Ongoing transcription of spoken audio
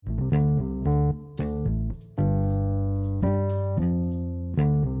Grand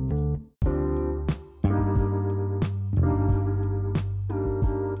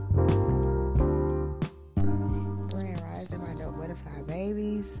Rising, my dope butterfly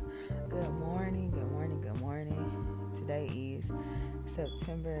babies. Good morning, good morning, good morning. Today is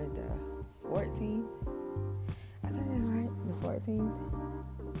September the 14th. I think that's right, the 14th.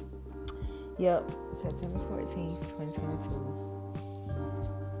 Yep, September 14th, 2022.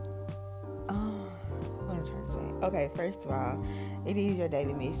 What I'm trying to say. Okay, first of all, it is your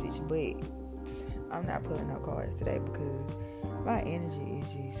daily message, but I'm not pulling no cards today because my energy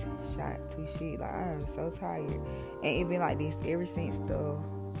is just shot to shit. Like, I am so tired. And it been like this ever since the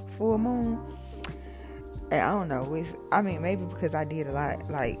full moon. And I don't know. Maybe because I did a lot.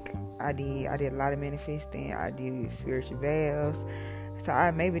 Like, I did a lot of manifesting. I did spiritual baths.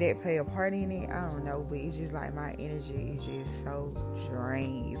 So maybe that play a part in it. I don't know. But it's just like my energy is just so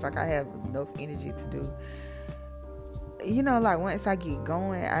drained. It's like I have enough energy to do. You know, like once I get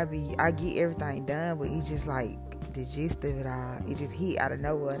going, I get everything done. But it's just like the gist of it all, it just hit out of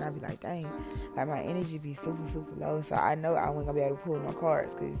nowhere, and I be like, dang, like my energy be super low. So I know I wasn't gonna be able to pull no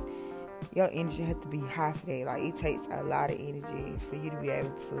cards because your energy has to be high for that. Like, it takes a lot of energy for you to be able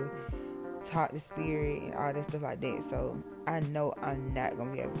to talk to spirit and all that stuff like that. So I know I'm not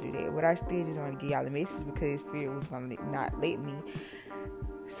gonna be able to do that, but I still just want to give y'all a message because spirit was gonna not let me.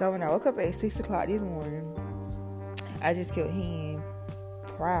 So when I woke up at 6 o'clock this morning, I just kept hearing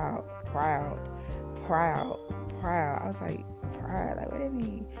proud. I was like, pride, like, what it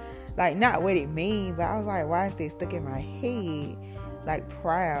mean? Like, not what it mean, but I was like, why is that stuck in my head? Like,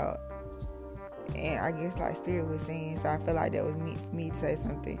 proud. And I guess like spirit was saying, so I feel like that was for me to say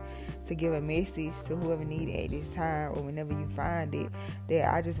something, to give a message to whoever need it at this time or whenever you find it,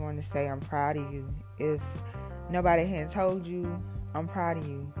 that I just want to say I'm proud of you. If nobody had told you, I'm proud of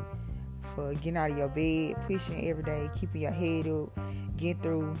you for getting out of your bed, pushing every day, keeping your head up, getting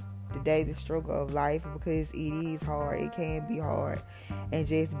through the day, the struggle of life, because it is hard. It can be hard, and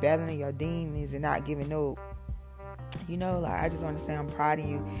just battling your demons and not giving up. You know, like, I just want to say I'm proud of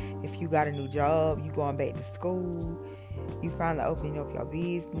you. If you got a new job, you going back to school, you finally opening up your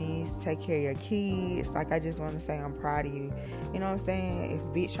business, take care of your kids. Like, I just want to say I'm proud of you. You know what I'm saying? If a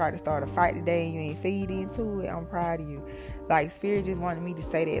bitch tried to start a fight today and you ain't feed into it, I'm proud of you. Like, spirit just wanted me to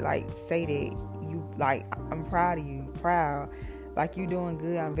say that. Like, say that you, like, I'm proud of you. Proud. Like, you doing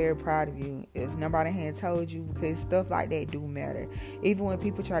good. I'm very proud of you. If nobody had told you, because stuff like that do matter. Even when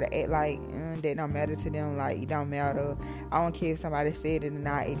people try to act like that don't matter to them, like, it don't matter. I don't care if somebody said it or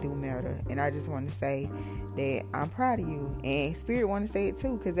not, it do matter. And I just want to say that I'm proud of you. And spirit want to say it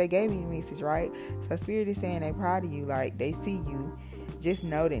too, because they gave me the message, right? So spirit is saying they proud of you. Like, they see you. Just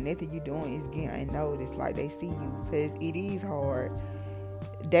know that nothing you doing is getting unnoticed. Like, they see you, because it is hard.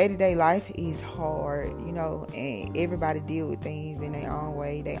 Day-to-day life is hard, you know, and everybody deal with things in their own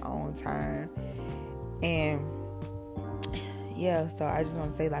way, their own time. And yeah, so I just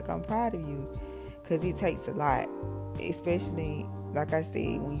want to say, like, I'm proud of you, because it takes a lot, especially, like I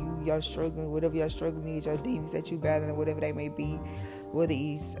said, when you're struggling, whatever your struggle is, your demons that you battling, whatever they may be, whether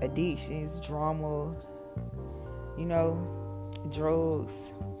it's addictions, drama, you know, drugs,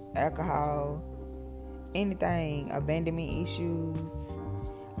 alcohol, anything, abandonment issues,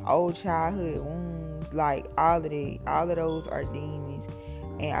 old childhood wounds, like all of those are demons.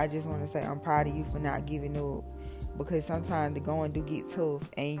 And I just want to say I'm proud of you for not giving up, because sometimes the going do get tough,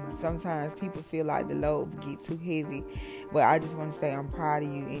 and sometimes people feel like the load get too heavy. But I just want to say I'm proud of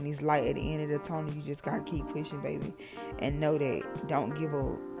you, and it's light at the end of the tunnel. You just gotta keep pushing, baby, and know that don't give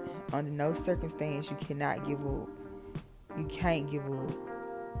up. Under no circumstance you cannot give up. You can't give up,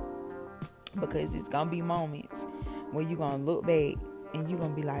 because it's gonna be moments where you're gonna look back and you're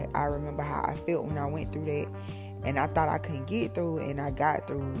going to be like, I remember how I felt when I went through that. And I thought I couldn't get through it, and I got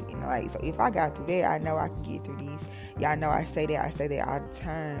through it. And like, so if I got through that, I know I can get through these. Y'all know I say that all the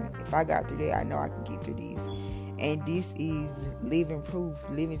time. If I got through that, I know I can get through these. And this is living proof,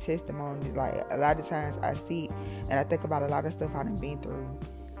 living testimony. Like, a lot of times I see and I think about a lot of stuff I done been through,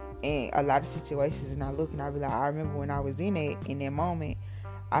 and a lot of situations, and I look and I be like, I remember when I was in that moment,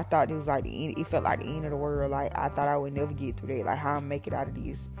 I thought it was like the end. It felt like the end of the world. Like, I thought I would never get through that. Like, how I'm make it out of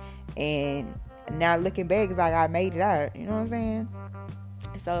this. And now looking back, it's like I made it out. You know what I'm saying?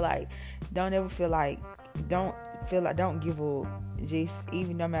 So, like, don't give up. Just,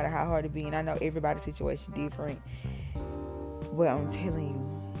 even no matter how hard it be. And I know everybody's situation different. But I'm telling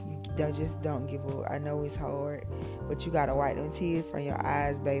you, don't give up. I know it's hard, but you gotta wipe them tears from your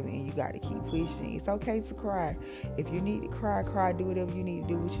eyes, baby, and you gotta keep pushing. It's okay to cry. If you need to cry, do whatever you need to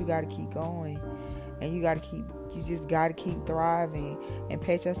do, but you gotta keep going. and you just gotta keep thriving and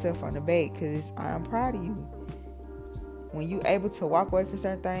pat yourself on the back, because I'm proud of you. When you able to walk away from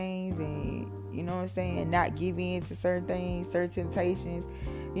certain things and, you know what I'm saying, not give in to certain things, certain temptations,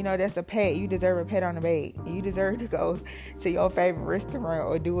 you know, that's a pat. You deserve a pat on the back. You deserve to go to your favorite restaurant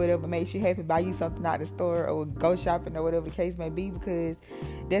or do whatever makes you happy, buy you something out the store or go shopping or whatever the case may be, because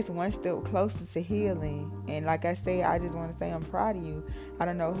that's one step closer to healing. And like I said, I just want to say I'm proud of you. I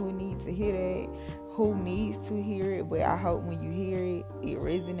don't know who needs to hear that, who needs to hear it, but I hope when you hear it, it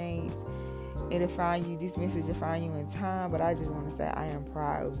resonates. It'll find you, this message will find you in time. But I just want to say I am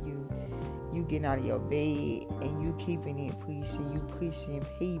proud of you. You getting out of your bed and you keeping it pushing. You pushing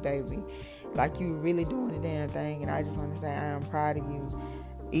P, baby. Like you really doing the damn thing. And I just want to say I am proud of you.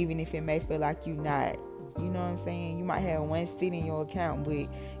 Even if it may feel like you not. You know what I'm saying? You might have one cent in your account, but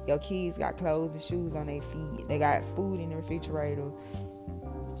your kids got clothes and shoes on their feet. They got food in the refrigerator.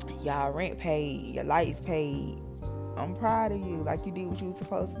 Y'all rent paid. Your lights paid. I'm proud of you. Like you did what you were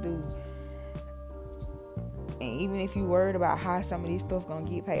supposed to do. And even if you worried about how some of these stuff gonna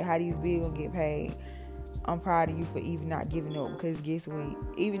get paid, how these bills gonna get paid, I'm proud of you for even not giving up. Because guess what?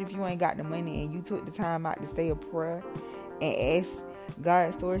 Even if you ain't got the money and you took the time out to say a prayer and ask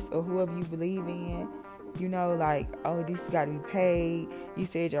God's source or whoever you believe in, you know, like, oh, this got to be paid. You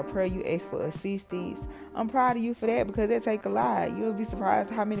said your prayer, you asked for assistance. I'm proud of you for that, because that take a lot. You'll be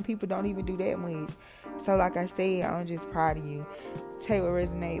surprised how many people don't even do that much. So like I said, I'm just proud of you. Take what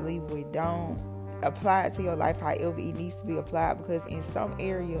resonates, leave what don't. Apply it to your life however it needs to be applied, because in some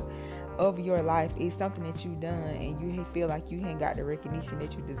area of your life it's something that you done and you feel like you ain't got the recognition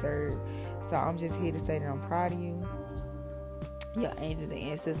that you deserve. So I'm just here to say that I'm proud of you. Your angels and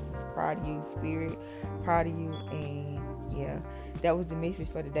ancestors, proud of you. Spirit, proud of you. And yeah, that was the message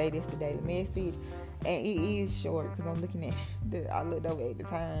for the day. That's the daily message, and it is short because I'm looking at I looked over at the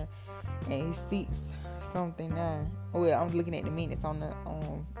time and it's 6 something now. Well, I'm looking at the minutes on the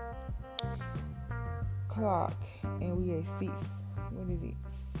clock, and we at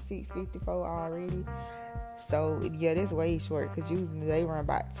 6:54 already. So yeah, that's way short, because usually they run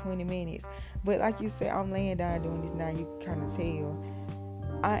about 20 minutes. But like you said, I'm laying down doing this now. You can kind of tell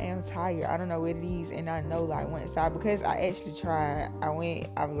I am tired. I don't know what it is, and I know like once because I actually tried,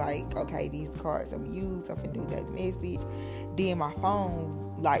 I'm like, okay, these cards I'm use, I'm finna do that message. Then my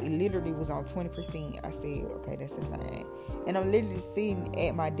phone like literally was on 20%. I said, okay, that's the sign. And I'm literally sitting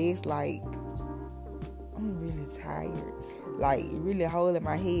at my desk like, I'm really tired, like really holding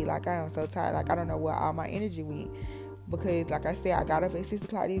my head, like I am so tired, like I don't know where all my energy went, because like I said, I got up at 6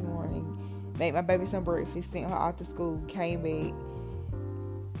 o'clock this morning, made my baby some breakfast, sent her out to school, came back,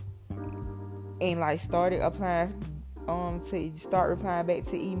 and like started applying to start replying back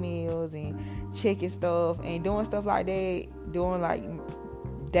to emails and checking stuff and doing stuff like that, doing like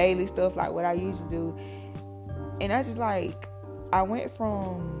daily stuff like what I usually do. And I just like, I went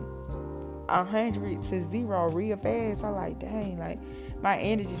from 100 to 0 real fast. I'm like, dang, like my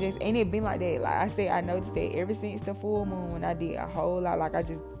energy just ain't it been like that. Like I said, I noticed that ever since the full moon, when I did a whole lot, like I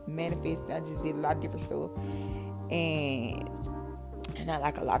just manifested, I just did a lot of different stuff, and not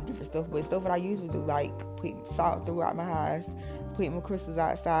like a lot of different stuff, but stuff that I usually do, like putting salt throughout my house, putting my crystals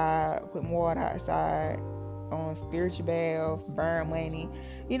outside, putting water outside, spiritual bath, burn money,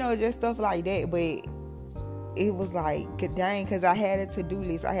 you know, just stuff like that. But it was like, dang, because I had a to-do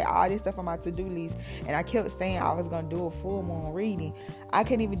list. I had all this stuff on my to-do list, and I kept saying I was going to do a full moon reading. I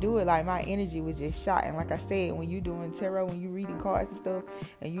couldn't even do it. Like, my energy was just shot. And like I said, when you doing tarot, when you reading cards and stuff,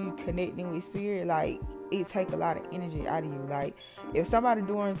 and you connecting with spirit, like, it take a lot of energy out of you. Like, if somebody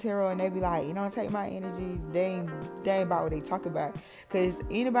doing tarot and they be like, you don't take my energy, they ain't about what they talk about. Because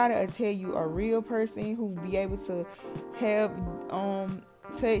anybody will tell you, a real person who be able to have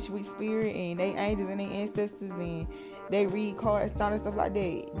touch with spirit and they angels and they ancestors, and they read cards and stuff like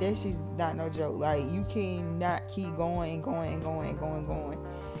that shit's not no joke. Like, you cannot keep going and going and going and going and going.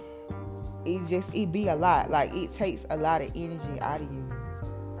 It be a lot. Like, it takes a lot of energy out of you.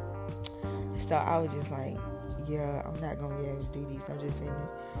 So I was just like, yeah, I'm not gonna be able to do this.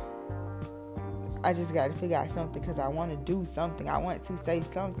 I just got to figure out something, because I want to do something. I want to say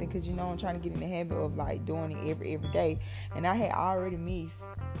something, because, you know, I'm trying to get in the habit of, like, doing it every day. And I had already missed,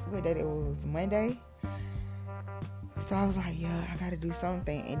 what day it was, Monday? So I was like, yeah, I got to do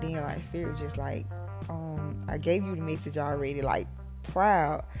something. And then, like, Spirit just, like, I gave you the message already, like,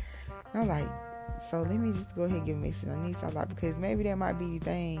 proud. And I'm like, so let me just go ahead and give a message on this. I was like, because maybe that might be the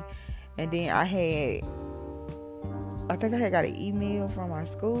thing. And then I think I had got an email from my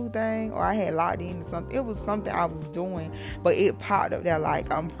school thing, or I had logged into something. It was something I was doing, but it popped up there like,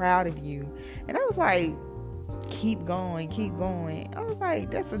 I'm proud of you. And I was like, keep going, keep going. I was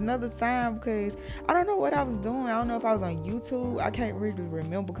like, that's another time, because I don't know what I was doing. I don't know if I was on YouTube. I can't really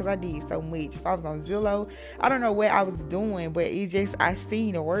remember because I did so much. If I was on Zillow, I don't know what I was doing, but it's just I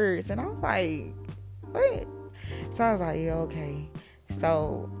seen the words and I was like, what? So I was like, yeah, okay.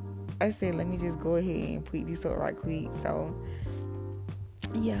 So I said, let me just go ahead and put this up right quick. So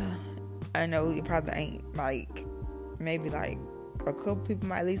yeah, I know it probably ain't like, maybe like a couple people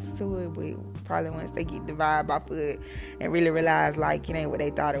might listen to it, but probably once they get the vibe off of it and really realize like it ain't what they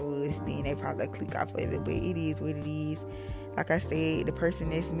thought it was, then they probably click off of it. But it is what it is. Like I said, the person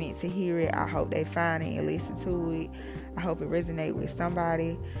that's meant to hear it, I hope they find it and listen to it. I hope it resonates with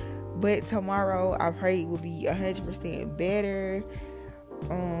somebody. But tomorrow, I pray it will be 100% better.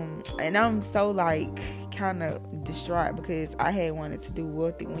 And I'm so like kind of distraught because I had wanted to do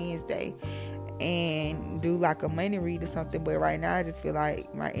Wealthy Wednesday and do like a money read or something, but right now I just feel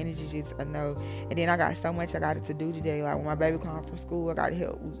like my energy just a no. And then I got so much I got to do today. Like when my baby come from school, I got to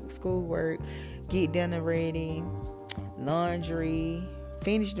help with schoolwork, get dinner ready, laundry,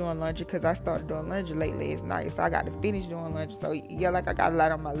 finish doing laundry because I started doing laundry late last night, so I got to finish doing laundry. So yeah, like I got a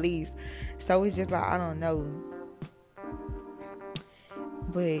lot on my list, so it's just like I don't know.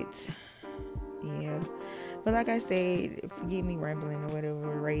 But yeah, but like I said, forgive me rambling or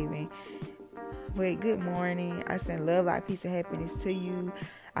whatever, raving. But good morning. I send love, light, peace, and happiness to you.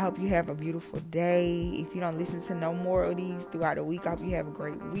 I hope you have a beautiful day. If you don't listen to no more of these throughout the week, I hope you have a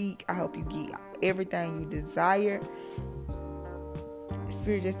great week. I hope you get everything you desire.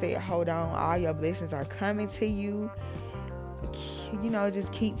 Spirit just said, hold on. All your blessings are coming to you. You know,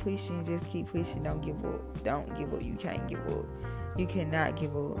 just keep pushing. Just keep pushing. Don't give up. Don't give up. You can't give up. You cannot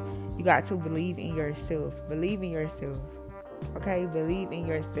give up. You got to believe in yourself. Believe in yourself. Okay? Believe in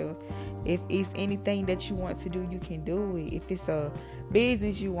yourself. If it's anything that you want to do, you can do it. If it's a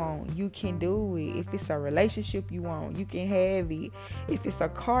business you want, you can do it. If it's a relationship you want, you can have it. If it's a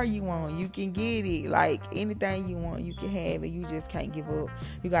car you want, you can get it. Like anything you want, you can have it. You just can't give up.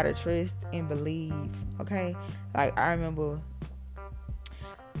 You got to trust and believe. Okay? Like I remember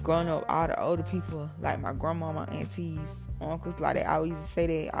growing up, all the older people, like my grandma, my aunties, uncles, like they always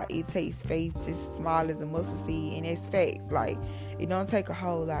say that it takes faith just small as a mustard seed, and it's facts. Like it don't take a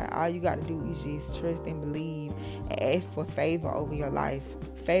whole lot. All you got to do is just trust and believe and ask for favor over your life,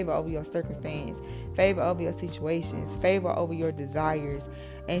 favor over your circumstance, favor over your situations, favor over your desires,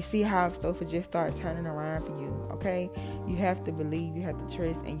 and see how stuff will just start turning around for you. Okay? You have to believe, you have to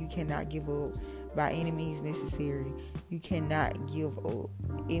trust, and you cannot give up by any means necessary. You cannot give up.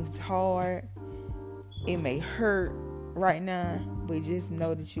 It's hard. It may hurt right now, but just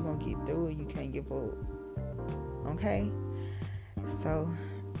know that you're gonna get through it. You can't give up. Okay? So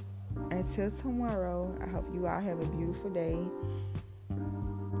until tomorrow, I hope you all have a beautiful day.